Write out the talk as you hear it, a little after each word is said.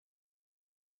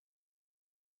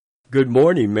Good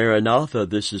morning, Maranatha.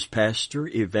 This is Pastor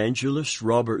Evangelist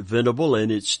Robert Venable,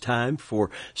 and it's time for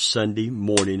Sunday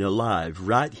Morning Alive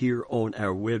right here on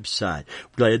our website.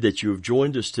 Glad that you have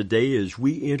joined us today as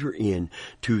we enter in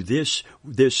to this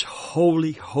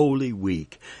holy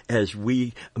week as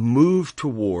we move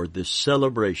toward the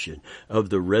celebration of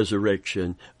the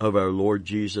resurrection of our Lord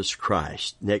Jesus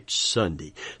Christ next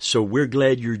Sunday. So we're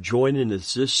glad you're joining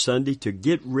us this Sunday to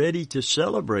get ready to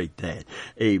celebrate that.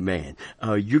 Amen.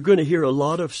 You're going to hear a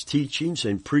lot of teachings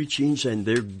and preachings, and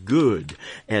they're good.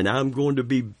 And I'm going to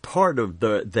be part of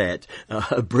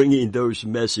bringing those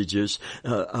messages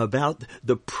about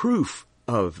the proof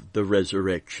of the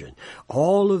resurrection.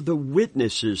 All of the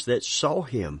witnesses that saw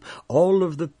him, all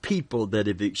of the people that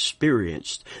have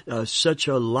experienced such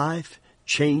a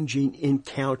life-changing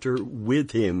encounter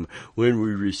with him when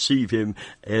we receive him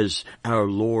as our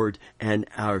Lord and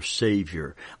our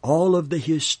Savior. All of the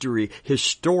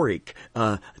historic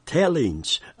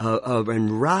tellings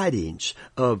and writings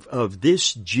of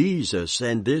this Jesus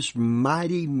and this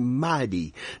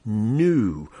mighty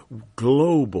new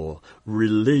global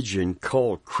religion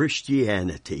called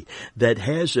Christianity that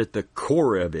has at the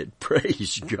core of it,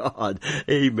 praise God,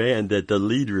 amen, that the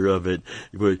leader of it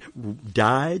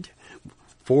died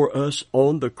for us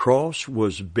on the cross,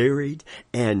 was buried,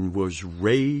 and was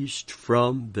raised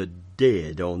from the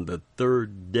dead on the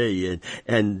third day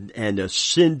and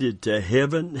ascended to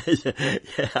heaven.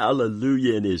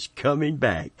 Hallelujah. And is coming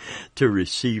back to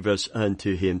receive us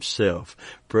unto himself.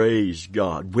 Praise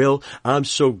God. Well, I'm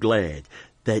so glad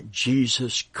that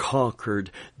Jesus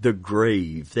conquered the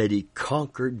grave, that he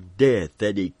conquered death,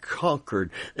 that he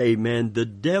conquered, amen, the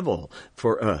devil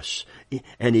for us.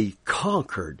 And he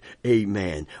conquered,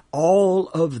 amen, all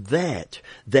of that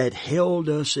held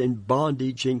us in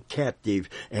bondage and captive,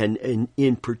 and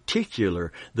in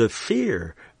particular, the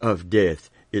fear of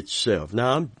death itself.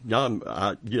 Now, I'm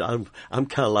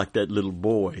kind of like that little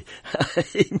boy.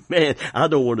 Man, I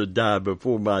don't want to die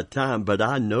before my time, but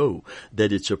I know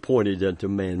that it's appointed unto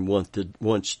man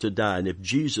once to die. And if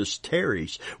Jesus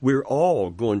tarries, we're all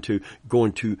going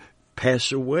to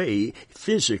pass away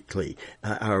physically,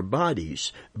 our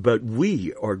bodies, but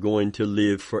we are going to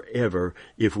live forever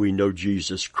if we know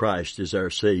Jesus Christ as our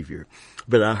Savior.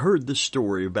 But I heard the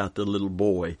story about the little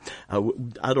boy.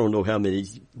 I don't know how many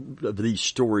of these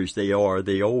stories they are.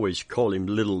 They always call him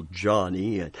Little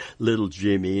Johnny and Little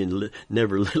Jimmy and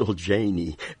never Little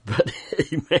Janie. But,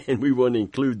 amen, we want to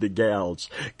include the gals.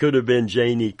 Could have been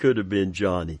Janie, could have been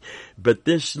Johnny. But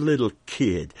this little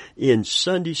kid in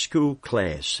Sunday school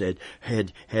class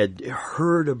had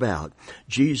heard about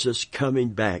Jesus coming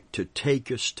back to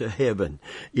take us to heaven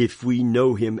if we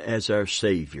know him as our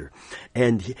Savior.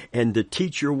 And the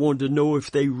teacher wanted to know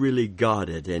if they really got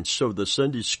it. And so the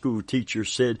Sunday school teacher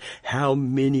said, how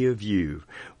many of you,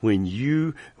 when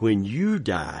you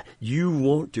die, you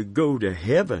want to go to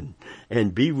heaven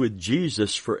and be with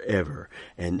Jesus forever?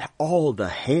 And all the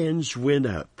hands went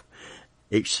up,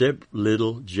 except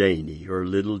little Janie or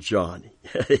little Johnny.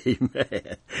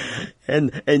 Amen.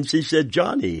 And she said,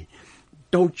 Johnny,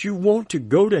 don't you want to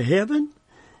go to heaven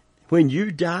when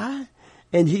you die?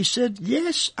 And he said,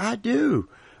 yes, I do.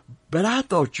 But I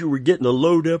thought you were getting a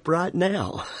load up right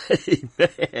now.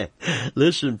 Amen.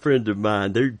 Listen, friend of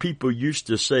mine, people used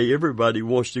to say everybody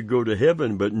wants to go to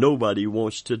heaven, but nobody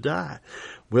wants to die.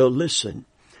 Well, listen,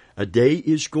 a day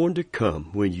is going to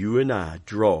come when you and I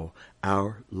draw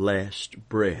our last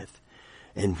breath.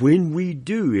 And when we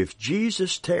do, if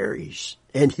Jesus tarries,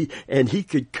 and he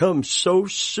could come so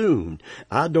soon,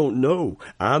 I don't know.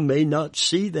 I may not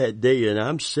see that day, and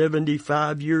I'm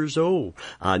 75 years old.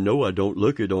 I know I don't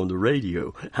look it on the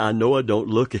radio. I know I don't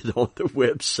look it on the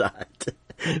website.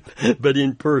 But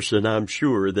in person, I'm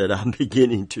sure that I'm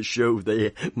beginning to show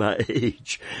my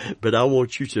age. But I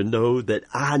want you to know that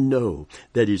I know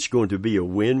that it's going to be a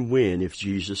win-win if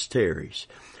Jesus tarries.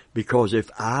 Because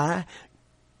if I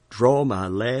draw my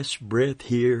last breath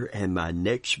here and my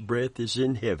next breath is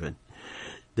in heaven,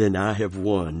 then I have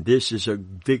won. This is a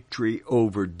victory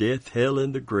over death, hell,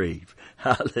 and the grave.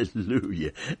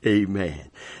 Hallelujah.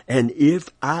 Amen. And if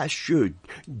I should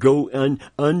go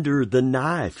under the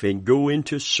knife and go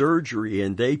into surgery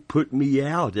and they put me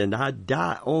out and I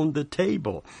die on the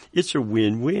table, it's a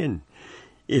win-win.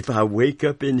 If I wake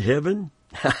up in heaven,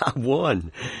 I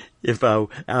won. If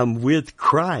I'm with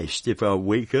Christ, if I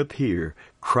wake up here,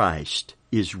 Christ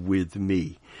is with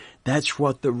me. That's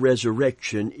what the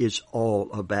resurrection is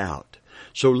all about.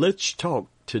 So let's talk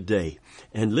today.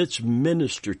 And let's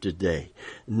minister today,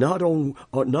 not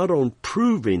on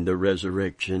proving the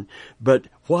resurrection, but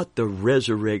what the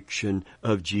resurrection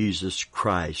of Jesus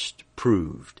Christ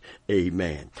proved.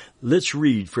 Amen. Let's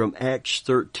read from Acts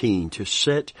 13 to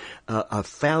set a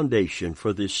foundation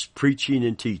for this preaching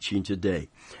and teaching today.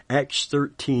 Acts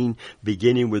 13,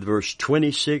 beginning with verse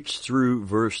 26 through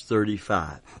verse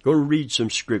 35. I'm going to read some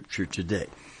scripture today.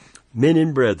 Men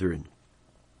and brethren,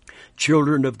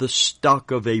 children of the stock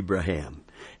of Abraham,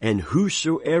 and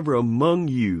whosoever among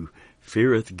you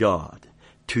feareth God,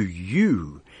 to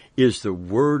you is the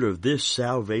word of this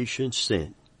salvation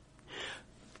sent.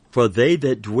 For they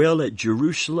that dwell at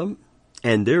Jerusalem,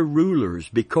 and their rulers,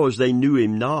 because they knew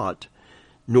him not,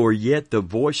 nor yet the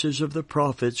voices of the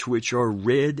prophets which are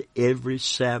read every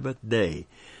Sabbath day,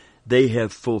 they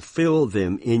have fulfilled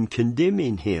them in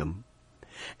condemning him.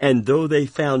 And though they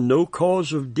found no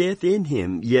cause of death in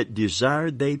him, yet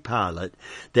desired they Pilate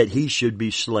that he should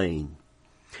be slain.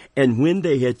 And when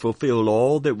they had fulfilled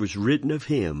all that was written of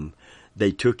him,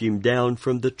 they took him down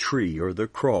from the tree or the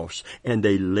cross, and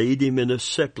they laid him in a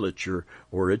sepulchre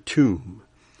or a tomb.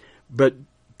 But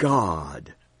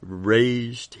God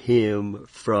raised him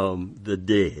from the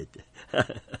dead.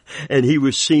 And he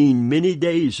was seen many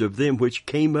days of them which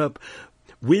came up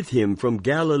with him from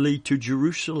Galilee to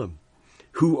Jerusalem,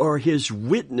 who are his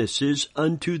witnesses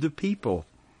unto the people.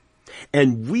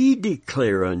 And we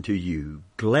declare unto you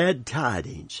glad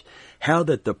tidings, how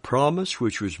that the promise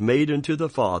which was made unto the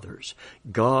fathers,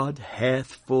 God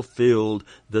hath fulfilled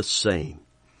the same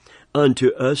unto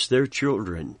us their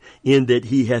children, in that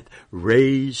he hath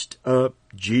raised up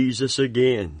Jesus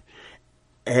again,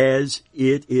 as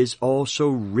it is also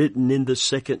written in the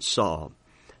second Psalm,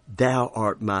 Thou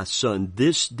art my son,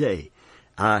 this day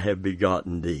I have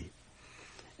begotten thee.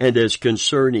 And as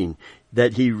concerning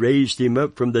that he raised him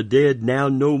up from the dead, now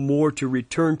no more to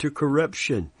return to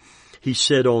corruption, he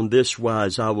said on this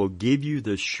wise, I will give you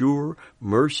the sure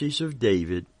mercies of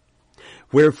David.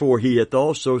 Wherefore he hath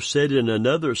also said in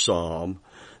another psalm,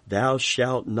 Thou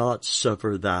shalt not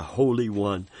suffer thy Holy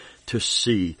One to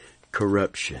see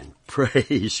corruption.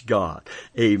 Praise God.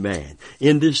 Amen.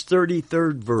 In this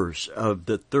 33rd verse of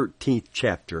the 13th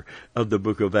chapter of the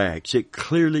book of Acts, it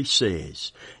clearly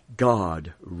says,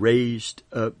 God raised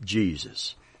up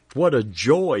Jesus. What a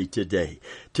joy today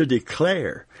to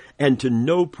declare and to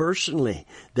know personally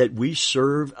that we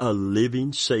serve a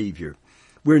living Savior.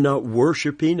 We're not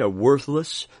worshiping a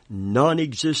worthless,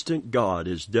 non-existent God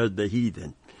as does the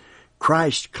heathen.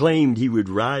 Christ claimed he would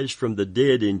rise from the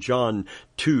dead in John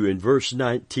 2 and verse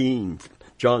 19,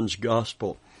 John's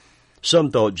Gospel. Some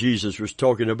thought Jesus was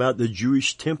talking about the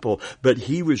Jewish temple, but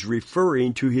he was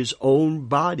referring to his own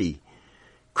body.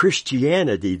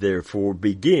 Christianity, therefore,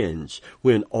 begins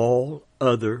when all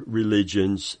other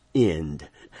religions end.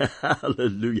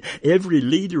 Hallelujah. Every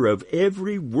leader of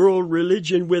every world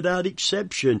religion without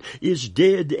exception is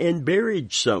dead and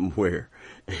buried somewhere.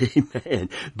 Amen.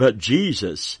 But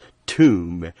Jesus'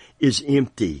 tomb is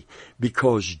empty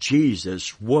because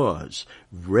Jesus was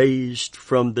raised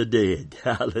from the dead.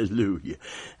 Hallelujah.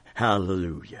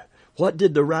 Hallelujah. What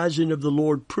did the rising of the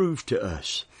Lord prove to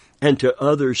us and to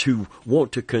others who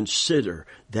want to consider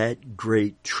that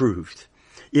great truth?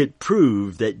 It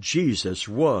proved that Jesus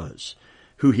was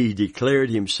who he declared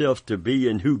himself to be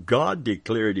and who God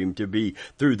declared him to be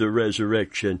through the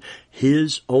resurrection,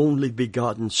 his only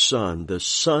begotten Son, the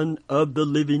Son of the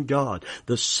living God,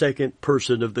 the second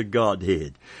person of the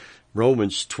Godhead.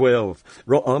 Romans 1,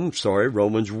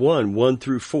 1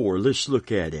 through 4. Let's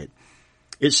look at it.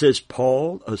 It says,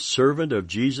 Paul, a servant of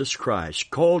Jesus Christ,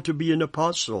 called to be an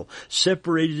apostle,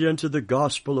 separated unto the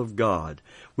gospel of God,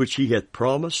 which he hath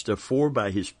promised afore by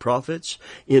his prophets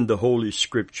in the holy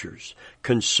scriptures,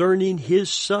 concerning his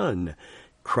Son,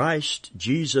 Christ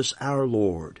Jesus our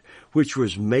Lord, which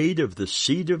was made of the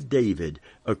seed of David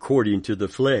according to the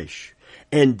flesh,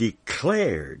 and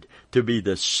declared to be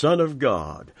the Son of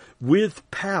God, with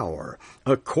power,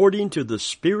 according to the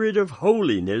Spirit of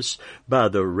holiness, by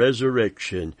the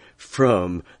resurrection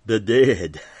from the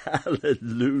dead.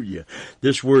 Hallelujah.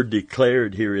 This word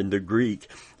declared here in the Greek,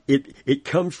 it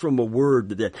comes from a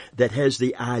word that has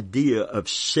the idea of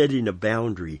setting a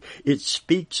boundary. It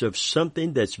speaks of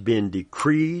something that's been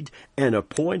decreed and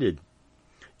appointed.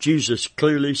 Jesus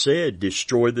clearly said,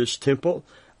 destroy this temple,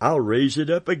 I'll raise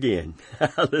it up again.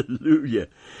 Hallelujah.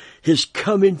 His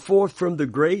coming forth from the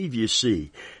grave, you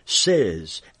see,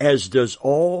 says, as does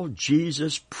all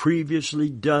Jesus' previously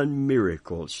done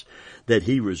miracles, that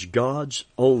he was God's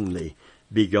only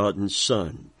begotten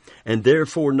Son. And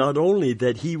therefore not only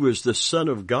that he was the Son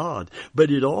of God,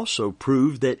 but it also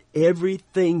proved that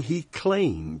everything he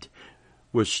claimed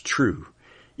was true.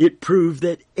 It proved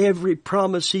that every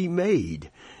promise he made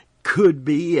could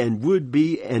be and would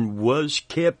be and was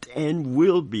kept and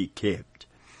will be kept.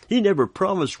 He never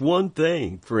promised one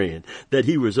thing, friend, that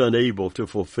he was unable to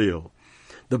fulfill.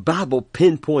 The Bible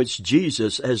pinpoints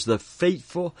Jesus as the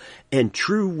faithful and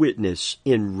true witness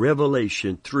in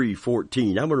Revelation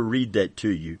 3:14. I'm going to read that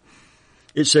to you.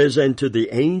 It says, "And to the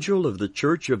angel of the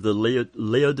church of the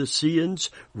Laodiceans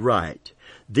write,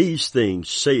 These things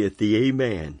saith the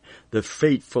Amen, the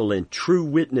faithful and true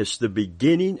witness, the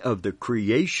beginning of the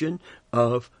creation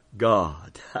of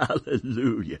God."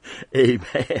 Hallelujah.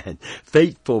 Amen.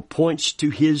 Faithful points to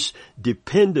his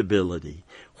dependability,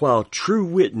 while true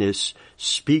witness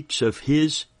speaks of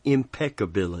his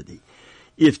impeccability.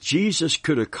 If Jesus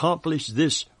could accomplish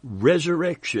this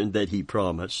resurrection that he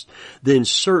promised, then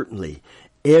certainly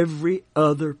every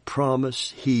other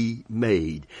promise he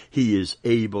made, he is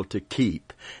able to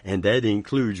keep. And that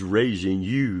includes raising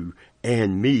you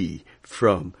and me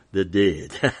from the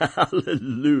dead.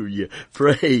 Hallelujah.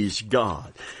 Praise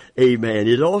God. Amen.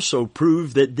 It also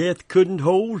proved that death couldn't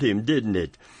hold him, didn't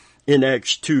it? In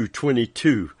Acts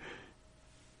 2:22,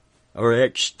 or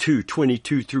Acts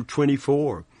 2:22 through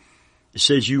 24. It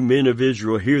says, "You men of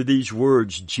Israel, hear these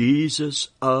words, Jesus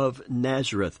of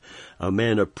Nazareth, a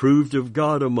man approved of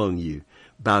God among you,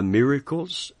 by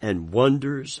miracles and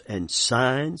wonders and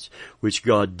signs, which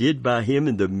God did by him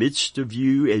in the midst of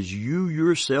you, as you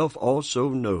yourself also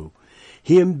know.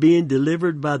 Him being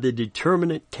delivered by the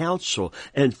determinate counsel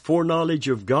and foreknowledge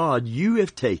of God, you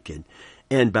have taken,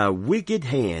 and by wicked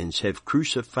hands have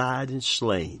crucified and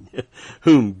slain,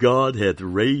 whom God hath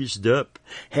raised up,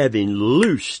 having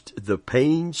loosed the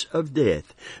pains of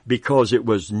death, because it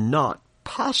was not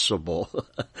possible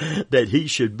that he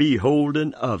should be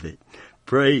holden of it."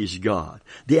 Praise God.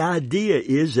 The idea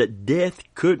is that death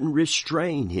couldn't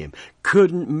restrain him,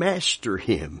 couldn't master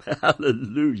him.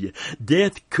 Hallelujah.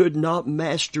 Death could not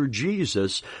master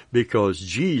Jesus, because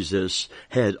Jesus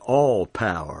had all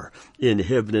power in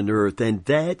heaven and earth, and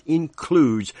that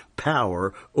includes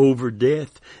power over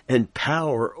death and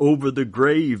power over the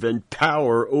grave and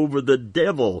power over the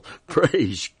devil.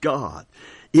 Praise God.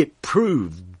 It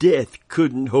proved death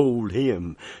couldn't hold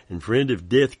him. And friend, if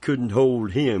death couldn't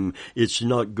hold him, it's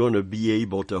not going to be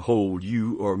able to hold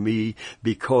you or me,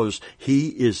 because he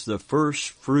is the first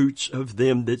fruits of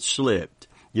them that slept.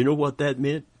 You know what that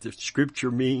meant? The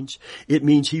scripture means? It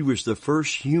means he was the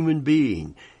first human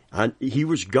being. He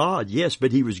was God, yes,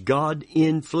 but he was God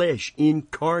in flesh,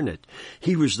 incarnate.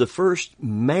 He was the first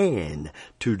man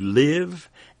to live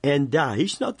and die.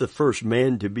 He's not the first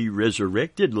man to be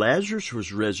resurrected. Lazarus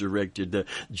was resurrected.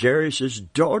 Jairus'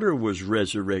 daughter was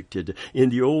resurrected. In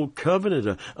the Old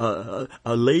Covenant, a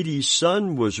lady's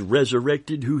son was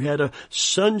resurrected who had a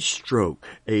sunstroke,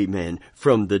 amen,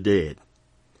 from the dead.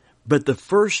 But the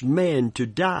first man to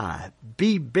die,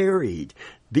 be buried,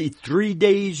 be 3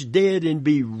 days dead, and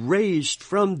be raised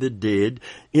from the dead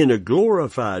in a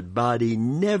glorified body,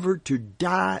 never to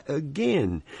die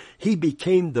again. He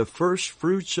became the first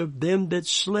fruits of them that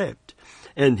slept.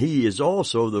 And he is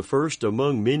also the first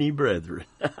among many brethren.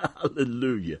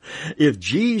 Hallelujah. If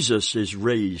Jesus is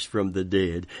raised from the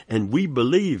dead, and we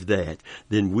believe that,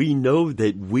 then we know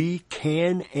that we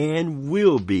can and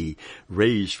will be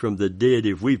raised from the dead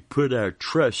if we put our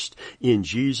trust in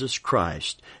Jesus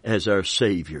Christ as our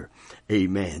Savior.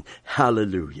 Amen.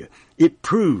 Hallelujah. It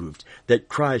proved that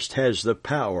Christ has the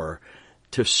power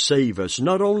to save us.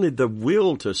 Not only the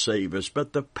will to save us,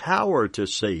 but the power to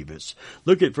save us.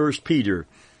 Look at 1 Peter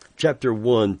chapter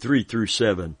 1, 3 through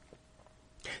 7.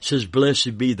 It says,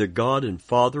 "Blessed be the God and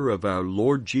Father of our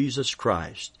Lord Jesus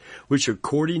Christ, which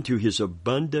according to his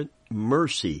abundant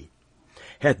mercy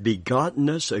hath begotten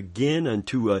us again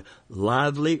unto a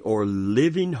lively or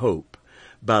living hope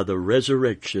by the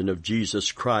resurrection of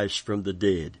Jesus Christ from the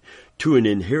dead, to an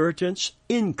inheritance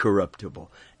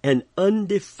incorruptible and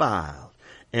undefiled,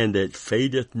 and that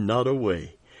fadeth not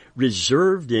away,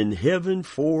 reserved in heaven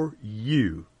for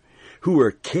you, who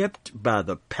are kept by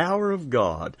the power of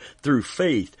God through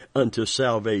faith unto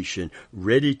salvation,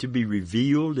 ready to be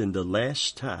revealed in the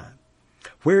last time,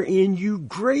 wherein you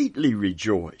greatly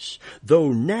rejoice,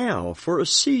 though now for a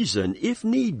season, if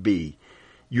need be,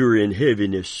 you're in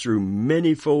heaviness through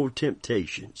manifold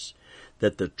temptations,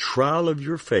 that the trial of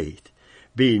your faith,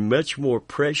 being much more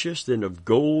precious than of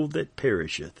gold that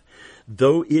perisheth,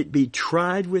 though it be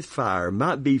tried with fire,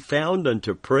 might be found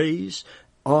unto praise,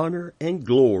 honor, and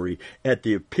glory at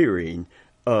the appearing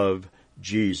of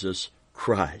Jesus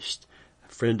Christ.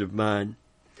 A friend of mine,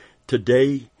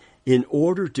 today, in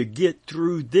order to get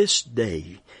through this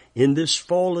day, in this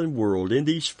fallen world, in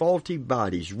these faulty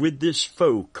bodies, with this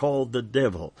foe called the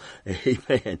devil.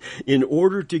 Amen. In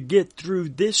order to get through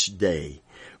this day,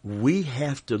 we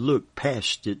have to look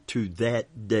past it to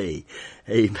that day.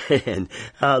 Amen.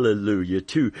 Hallelujah.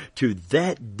 To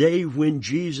that day when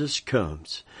Jesus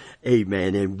comes.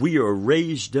 Amen. And we are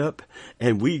raised up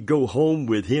and we go home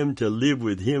with Him to live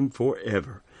with Him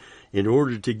forever. In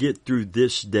order to get through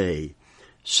this day,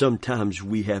 sometimes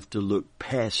we have to look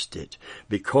past it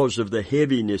because of the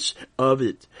heaviness of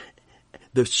it.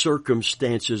 The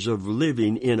circumstances of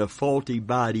living in a faulty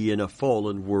body in a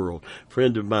fallen world.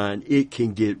 Friend of mine, it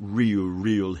can get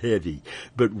real heavy.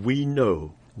 But we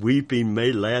know weeping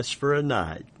may last for a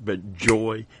night, but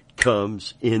joy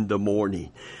comes in the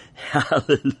morning.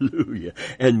 Hallelujah.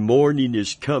 And morning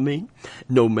is coming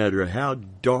no matter how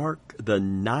dark the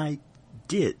night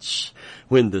gets.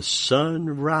 When the sun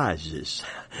rises,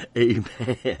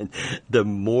 amen, the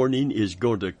morning is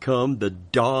going to come, the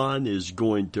dawn is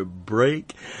going to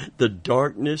break, the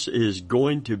darkness is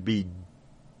going to be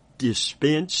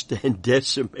dispensed and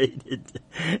decimated,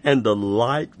 and the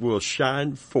light will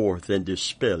shine forth and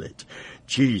dispel it.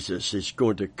 Jesus is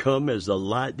going to come as the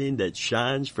lightning that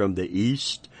shines from the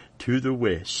east to the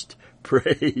west.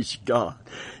 Praise God.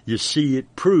 You see,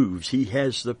 it proves He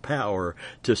has the power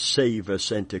to save us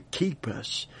and to keep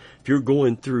us. If you're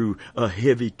going through a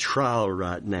heavy trial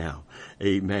right now,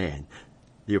 amen.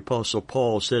 The Apostle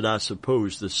Paul said, I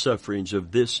suppose the sufferings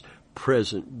of this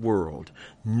present world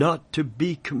not to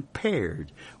be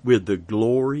compared with the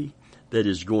glory that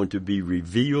is going to be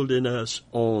revealed in us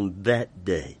on that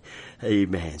day.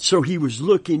 Amen. So he was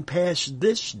looking past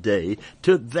this day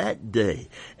to that day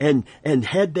and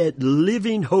had that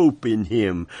living hope in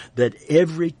him that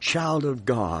every child of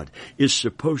God is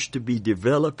supposed to be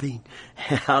developing.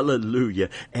 Hallelujah.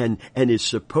 And is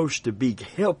supposed to be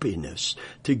helping us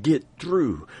to get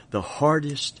through the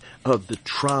hardest of the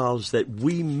trials that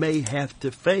we may have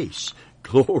to face.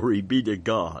 Glory be to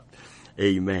God.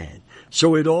 Amen.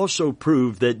 So it also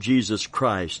proved that Jesus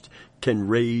Christ can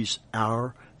raise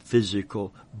our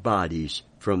physical bodies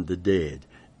from the dead.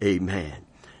 Amen.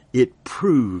 It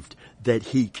proved that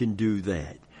He can do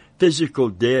that. Physical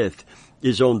death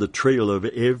is on the trail of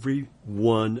every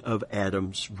one of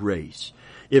Adam's race.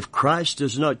 If Christ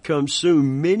does not come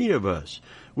soon, many of us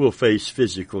will face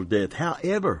physical death.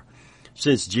 However,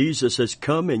 since Jesus has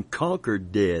come and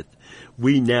conquered death,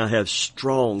 we now have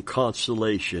strong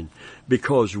consolation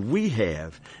because we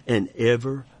have an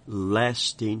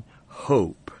everlasting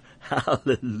hope.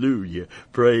 Hallelujah.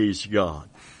 Praise God.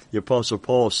 The Apostle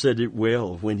Paul said it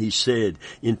well when he said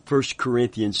in 1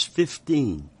 Corinthians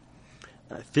 15,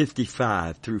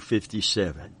 55 through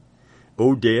 57,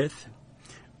 O death,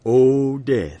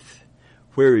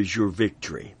 where is your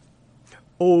victory?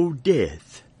 O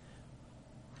death,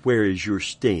 where is your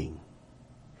sting?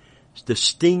 The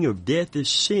sting of death is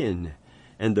sin,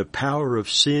 and the power of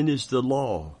sin is the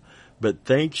law. But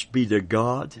thanks be to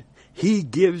God, He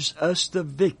gives us the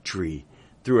victory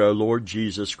through our Lord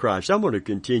Jesus Christ. I'm going to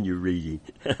continue reading.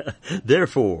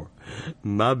 Therefore,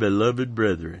 my beloved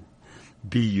brethren,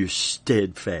 be you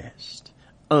steadfast,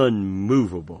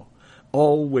 unmovable,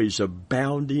 always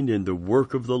abounding in the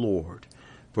work of the Lord,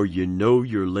 for you know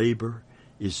your labor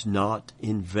is not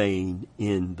in vain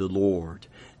in the Lord.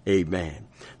 Amen.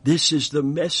 This is the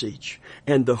message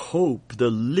and the hope, the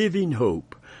living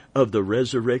hope of the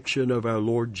resurrection of our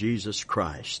Lord Jesus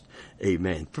Christ.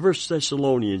 Amen. 1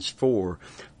 Thessalonians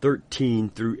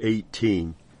 4:13 through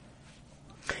 18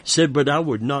 said, But I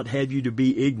would not have you to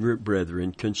be ignorant,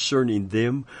 brethren, concerning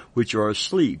them which are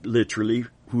asleep, literally,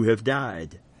 who have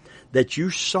died, that you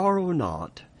sorrow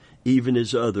not, even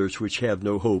as others which have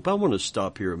no hope. I want to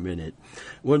stop here a minute.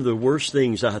 One of the worst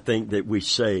things I think that we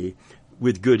say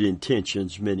with good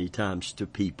intentions many times to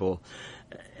people,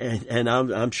 and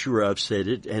I'm sure I've said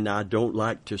it, and I don't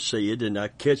like to say it, and I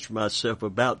catch myself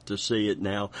about to say it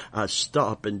now. I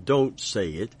stop and don't say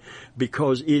it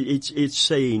because it's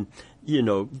saying, you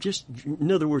know, just,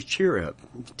 in other words, cheer up.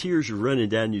 Tears are running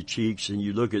down your cheeks, and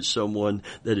you look at someone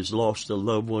that has lost a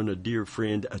loved one, a dear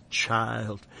friend, a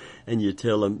child, and you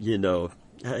tell them, you know,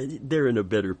 they're in a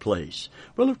better place.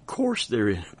 Well, of course they're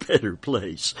in a better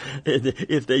place.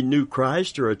 If they knew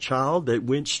Christ or a child that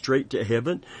went straight to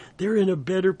heaven, they're in a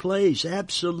better place.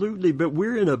 Absolutely. But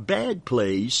we're in a bad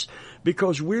place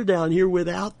because we're down here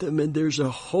without them, and there's a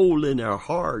hole in our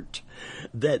heart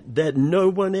that no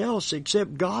one else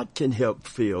except God can help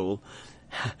fill.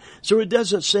 So it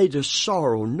doesn't say to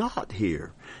sorrow not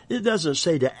here. It doesn't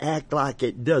say to act like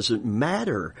it doesn't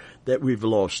matter that we've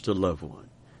lost a loved one.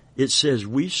 It says,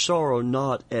 we sorrow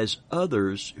not as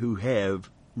others who have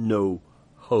no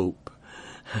hope.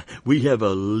 We have a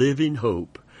living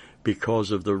hope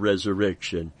because of the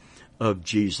resurrection of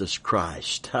Jesus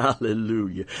Christ.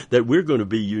 Hallelujah. That we're going to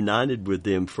be united with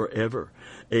them forever.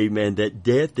 Amen. That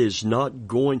death is not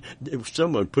going,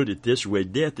 someone put it this way,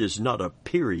 death is not a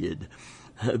period.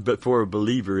 But for a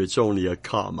believer, it's only a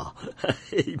comma.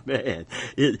 Amen.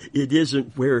 It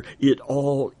isn't where it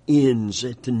all ends.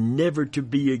 It's never to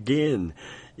be again.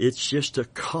 It's just a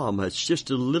comma. It's just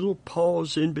a little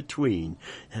pause in between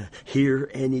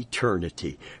here and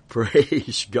eternity.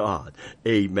 Praise God.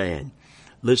 Amen.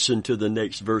 Listen to the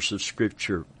next verse of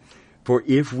Scripture. For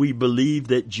if we believe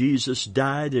that Jesus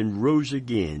died and rose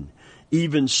again,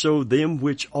 even so them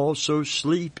which also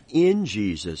sleep in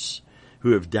Jesus,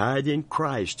 who have died in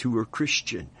Christ, who are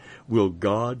Christian, will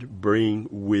God bring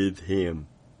with him.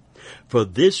 For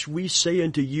this we say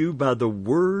unto you by the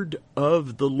word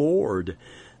of the Lord,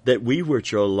 that we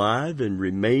which are alive and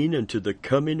remain unto the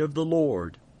coming of the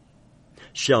Lord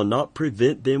shall not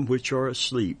prevent them which are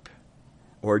asleep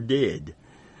or dead.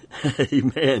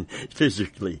 Amen.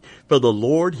 Physically. For the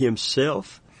Lord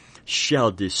himself shall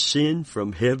descend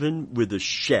from heaven with a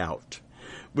shout,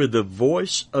 with the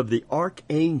voice of the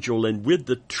archangel, and with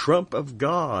the trump of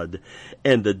God,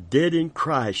 and the dead in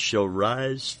Christ shall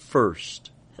rise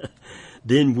first.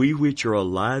 Then we which are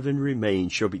alive and remain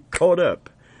shall be caught up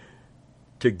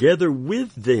together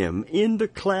with them in the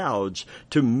clouds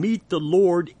to meet the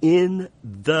Lord in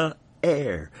the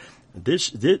air.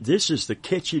 This is the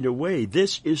catching away.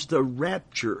 This is the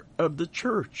rapture of the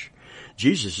church.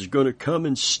 Jesus is going to come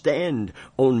and stand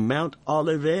on Mount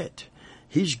Olivet.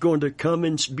 He's going to come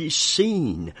and be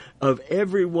seen of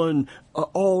everyone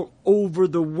all over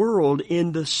the world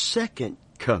in the second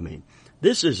coming.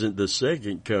 This isn't the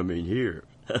second coming here.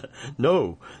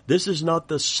 No, this is not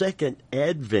the second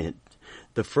advent.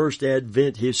 The first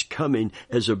advent, his coming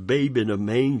as a babe in a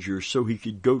manger so he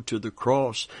could go to the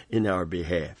cross in our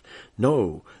behalf.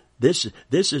 No, this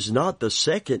is not the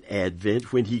second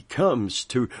advent when he comes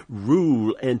to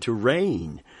rule and to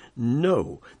reign.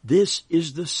 No, this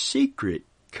is the secret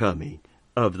coming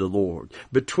of the Lord.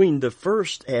 Between the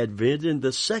first advent and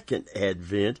the second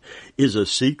advent is a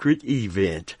secret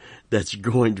event that's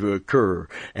going to occur,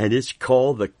 and it's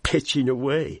called the catching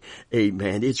away.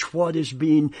 Amen. It's what is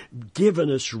being given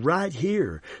us right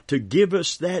here to give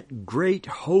us that great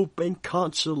hope and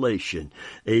consolation.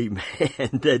 Amen.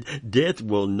 That death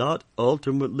will not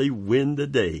ultimately win the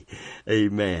day.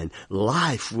 Amen.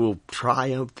 Life will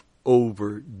triumph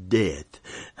over death.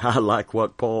 I like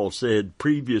what Paul said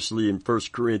previously in 1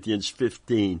 Corinthians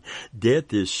 15.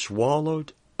 Death is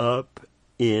swallowed up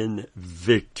in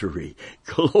victory.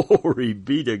 Glory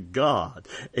be to God.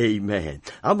 Amen.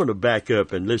 I'm going to back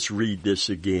up and let's read this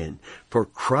again. For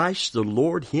Christ the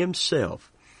Lord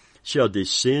himself shall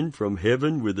descend from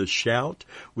heaven with a shout,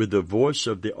 with the voice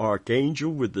of the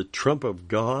archangel, with the trump of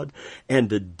God, and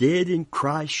the dead in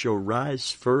Christ shall rise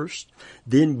first.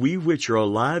 Then we which are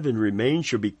alive and remain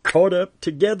shall be caught up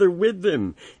together with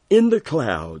them in the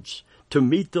clouds to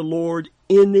meet the Lord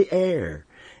in the air.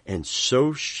 And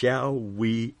so shall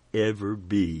we ever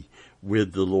be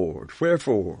with the Lord.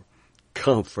 Wherefore,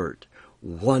 comfort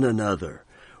one another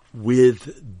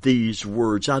with these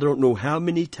words. I don't know how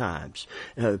many times,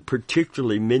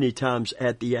 particularly many times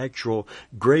at the actual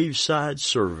graveside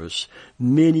service,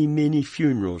 many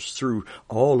funerals through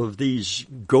all of these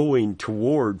going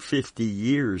toward 50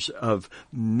 years of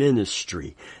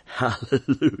ministry.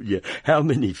 Hallelujah. How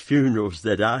many funerals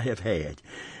that I have had.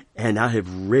 And I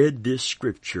have read this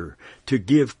scripture to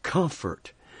give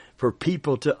comfort for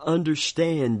people to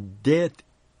understand death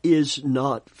is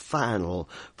not final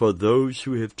for those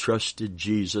who have trusted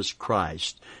Jesus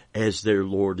Christ as their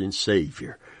Lord and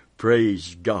Savior.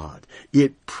 Praise God.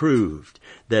 It proved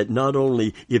that not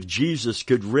only if Jesus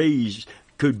could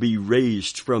be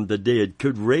raised from the dead,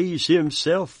 could raise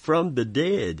himself from the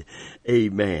dead,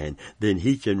 amen, then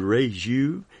he can raise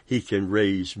you, he can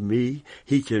raise me,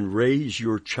 he can raise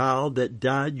your child that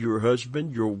died, your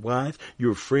husband, your wife,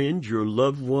 your friend, your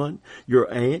loved one,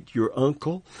 your aunt, your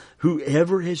uncle.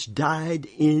 Whoever has died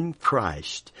in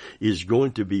Christ is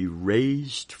going to be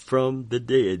raised from the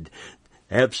dead.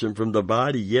 Absent from the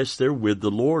body, yes, they're with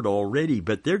the Lord already,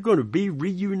 but they're going to be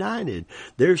reunited,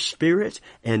 their spirit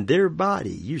and their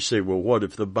body. You say, well, what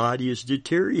if the body is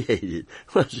deteriorated?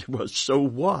 Well, so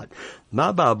what?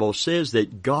 My Bible says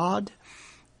that God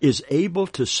is able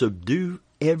to subdue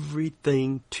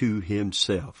everything to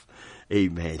himself.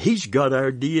 Amen. He's got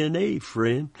our DNA,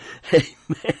 friend.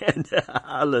 Amen.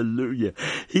 Hallelujah.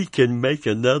 He can make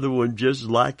another one just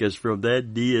like us from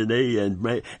that DNA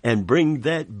and bring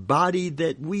that body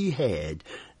that we had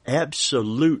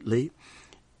absolutely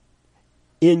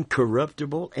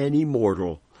incorruptible and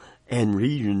immortal, and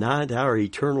reunite our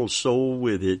eternal soul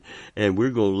with it, and we're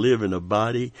going to live in a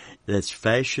body that's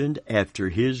fashioned after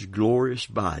His glorious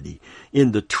body.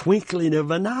 In the twinkling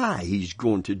of an eye, He's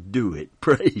going to do it.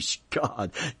 Praise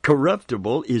God.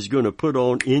 Corruptible is going to put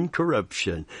on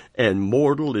incorruption, and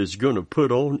mortal is going to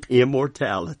put on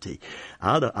immortality.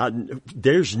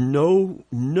 There's no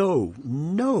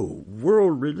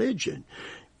world religion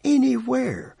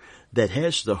anywhere that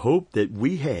has the hope that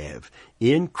we have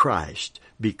in Christ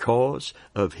because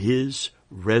of His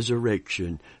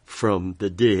resurrection from the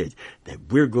dead,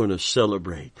 that we're going to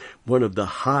celebrate one of the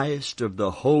highest of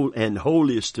the whole and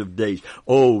holiest of days.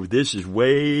 Oh, this is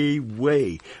way,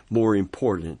 way more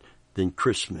important than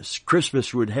Christmas.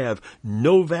 Christmas would have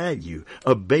no value.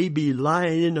 A baby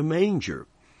lying in a manger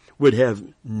would have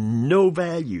no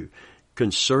value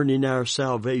concerning our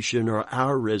salvation or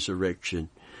our resurrection.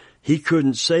 He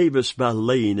couldn't save us by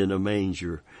laying in a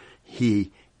manger.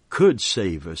 He could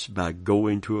save us by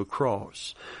going to a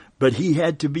cross. But He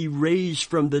had to be raised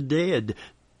from the dead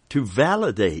to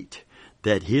validate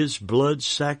that His blood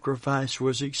sacrifice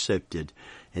was accepted,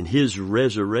 and His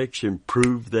resurrection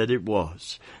proved that it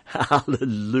was.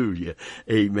 Hallelujah.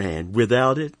 Amen.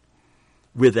 Without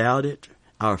it,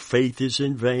 our faith is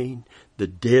in vain. The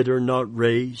dead are not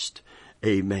raised.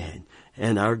 Amen.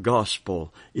 And our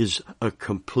gospel is a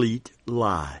complete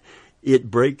lie.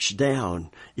 It breaks down.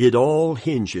 It all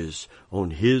hinges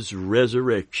on His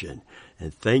resurrection.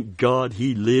 And thank God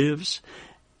He lives,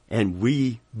 and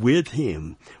we with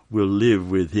Him will live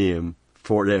with Him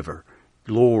forever.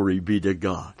 Glory be to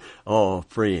God. Oh,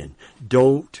 friend,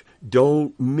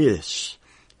 don't miss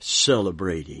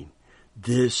celebrating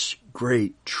this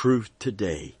great truth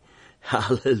today.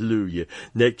 Hallelujah.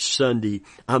 Next Sunday,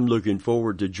 I'm looking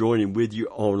forward to joining with you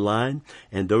online.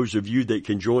 And those of you that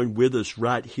can join with us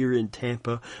right here in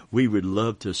Tampa, we would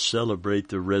love to celebrate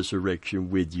the resurrection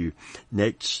with you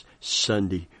next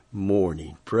Sunday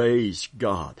morning. Praise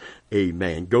God.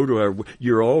 Amen. Go to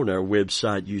you're on our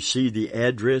website. You see the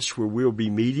address where we'll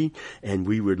be meeting, and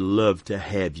we would love to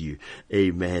have you.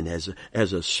 Amen.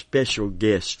 As a special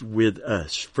guest with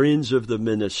us, friends of the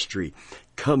ministry.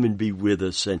 Come and be with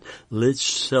us, and let's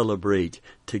celebrate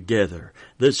together.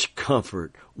 Let's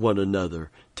comfort one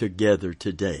another together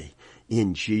today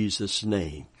in Jesus'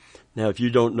 name. Now, if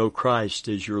you don't know Christ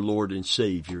as your Lord and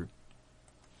Savior,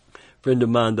 friend of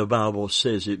mine, the Bible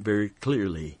says it very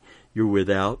clearly. You're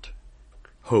without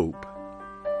hope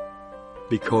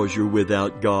because you're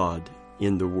without God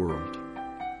in the world.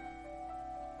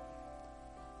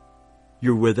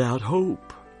 You're without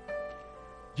hope.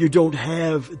 You don't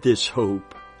have this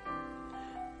hope.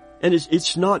 And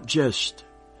it's not just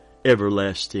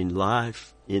everlasting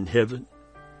life in heaven.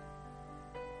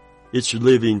 It's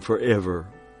living forever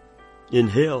in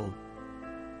hell.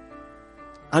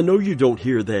 I know you don't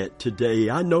hear that today.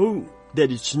 I know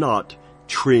that it's not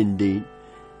trending,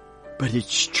 but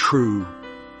it's true.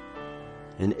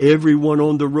 And everyone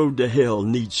on the road to hell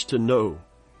needs to know.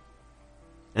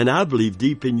 And I believe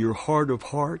deep in your heart of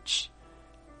hearts,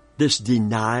 this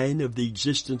denying of the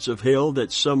existence of hell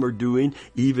that some are doing,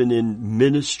 even in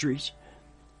ministries,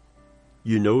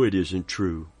 you know it isn't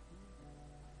true.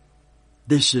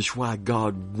 This is why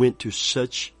God went to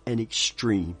such an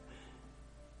extreme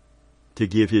to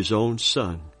give His own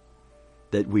Son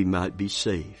that we might be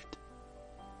saved.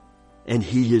 And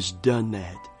He has done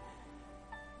that.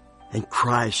 And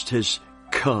Christ has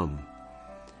come.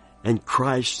 And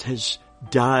Christ has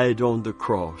died on the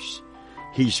cross.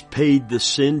 He's paid the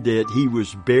sin debt. He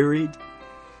was buried,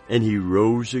 and He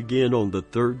rose again on the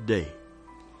third day.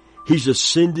 He's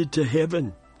ascended to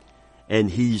heaven, and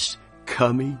He's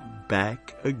coming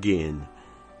back again.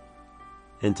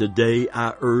 And today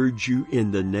I urge you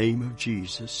in the name of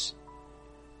Jesus,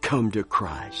 come to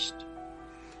Christ.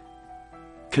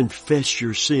 Confess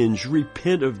your sins,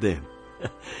 repent of them,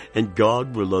 and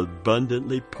God will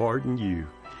abundantly pardon you.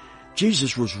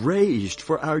 Jesus was raised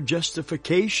for our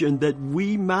justification, that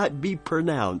we might be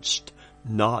pronounced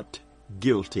not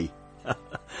guilty,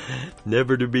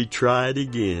 never to be tried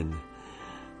again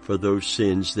for those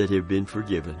sins that have been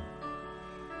forgiven.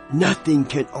 Nothing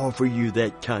can offer you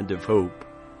that kind of hope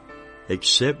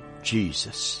except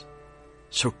Jesus.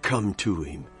 So come to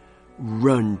Him.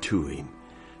 Run to Him.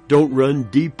 Don't run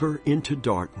deeper into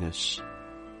darkness.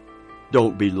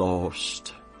 Don't be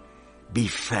lost. Be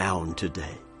found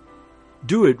today.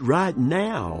 Do it right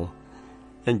now,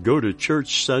 and go to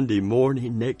church Sunday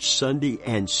morning next Sunday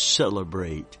and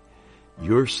celebrate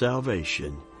your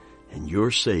salvation and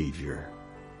your Savior,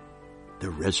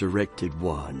 the resurrected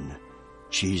one,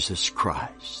 Jesus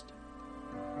Christ.